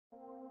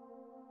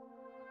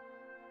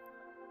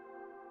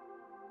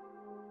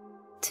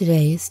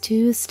Today is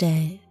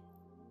Tuesday,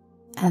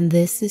 and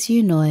this is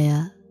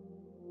Eunoia,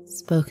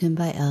 spoken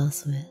by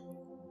Elswyth.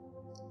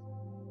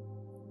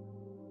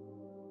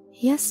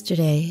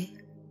 Yesterday,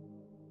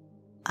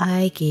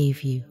 I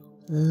gave you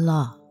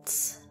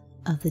lots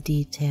of the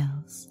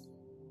details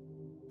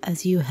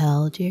as you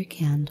held your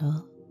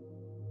candle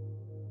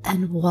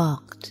and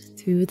walked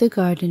through the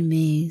garden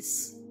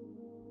maze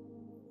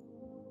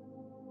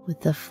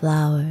with the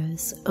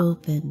flowers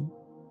open,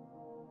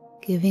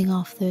 giving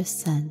off their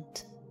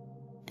scent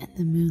in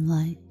the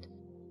moonlight.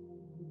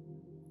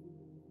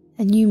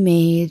 And you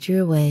made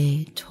your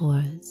way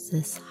towards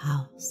this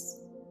house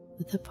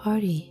with a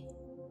party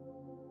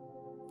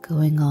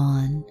going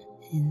on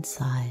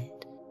inside.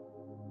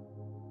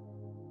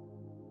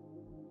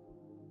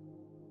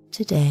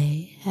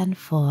 Today and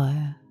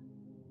for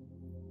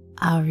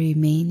our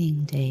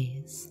remaining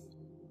days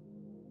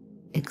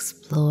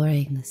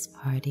exploring this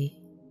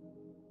party,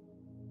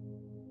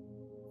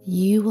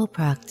 you will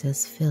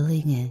practice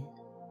filling in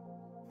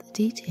the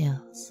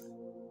details.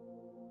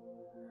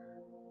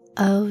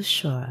 Oh,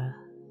 sure,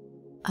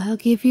 I'll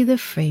give you the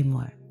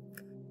framework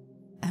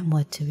and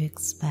what to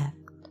expect,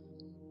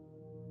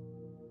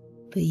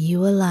 but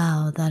you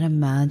allow that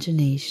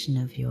imagination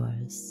of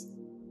yours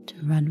to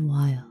run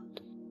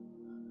wild.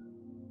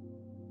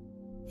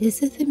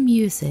 Is it the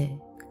music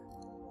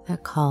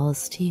that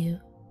calls to you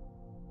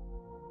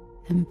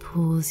and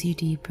pulls you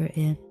deeper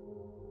in?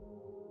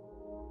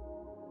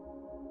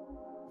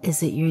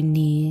 Is it your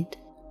need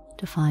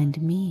to find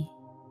me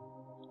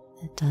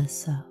that does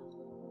so?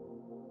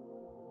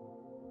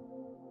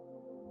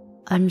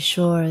 I'm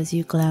sure as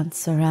you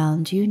glance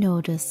around, you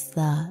notice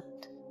that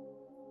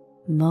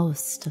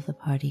most of the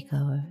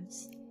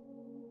partygoers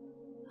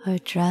are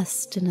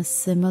dressed in a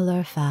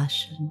similar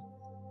fashion.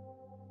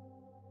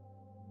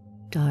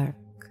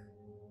 Dark,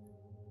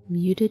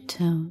 muted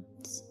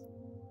tones.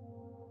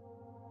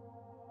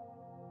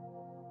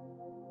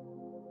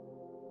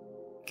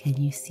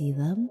 Can you see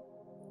them?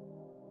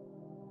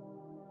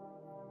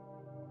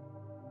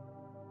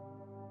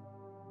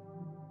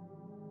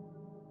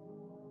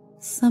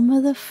 Some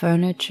of the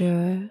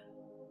furniture,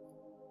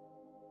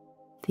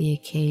 the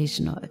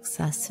occasional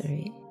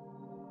accessory,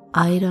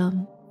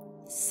 item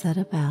set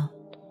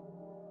about,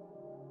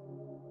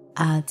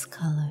 adds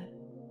color.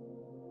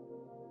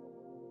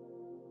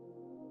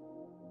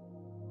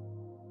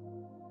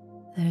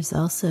 There's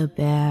also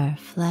bare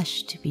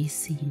flesh to be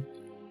seen.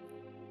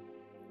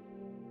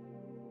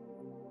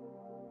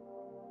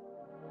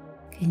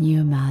 Can you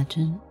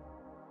imagine?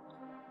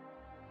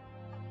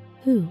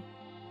 Who?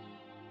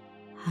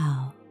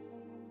 How?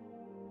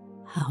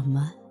 How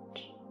much?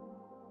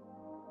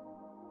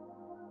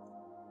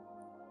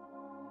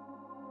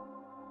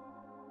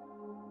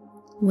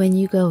 When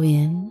you go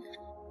in,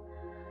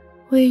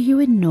 where you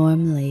would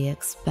normally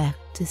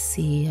expect to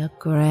see a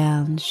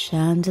grand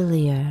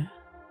chandelier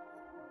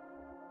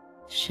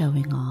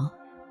showing off,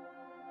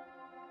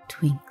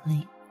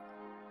 twinkling,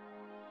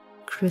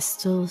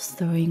 crystals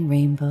throwing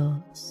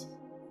rainbows,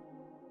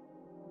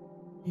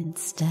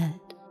 instead,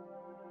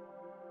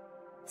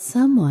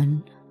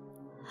 someone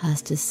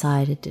has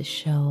decided to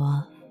show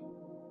off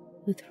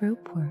with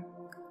rope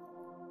work,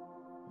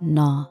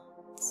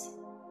 knots,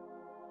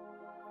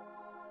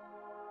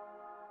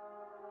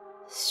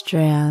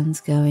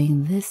 strands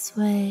going this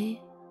way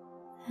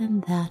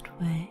and that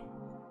way,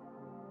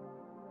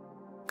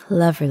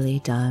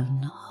 cleverly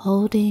done,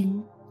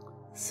 holding,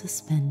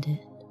 suspended,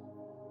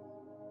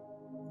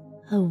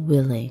 a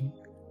willing,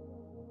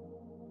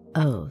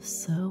 oh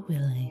so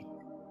willing,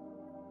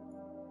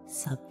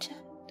 subject.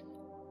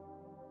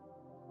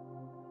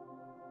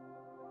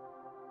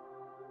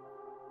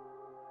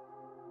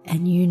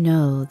 And you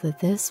know that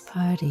this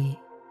party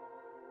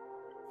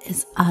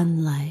is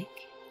unlike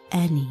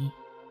any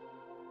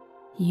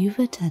you've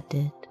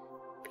attended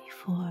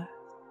before.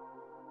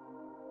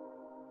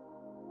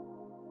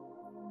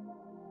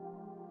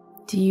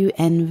 Do you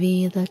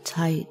envy the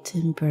tight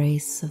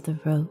embrace of the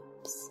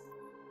ropes,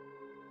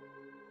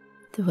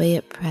 the way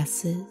it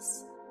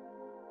presses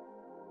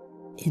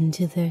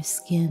into their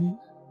skin,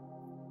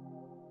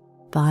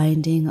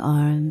 binding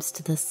arms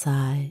to the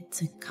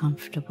sides in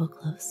comfortable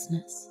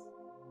closeness?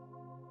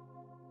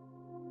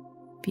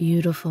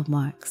 Beautiful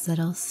marks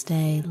that'll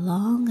stay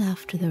long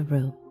after the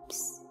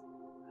ropes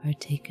are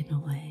taken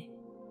away.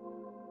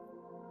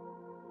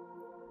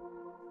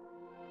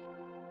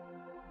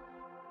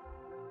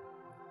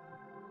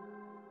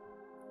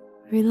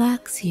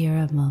 Relax here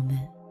a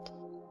moment.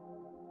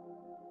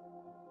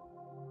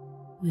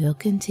 We'll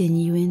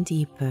continue in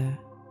deeper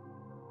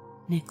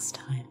next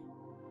time.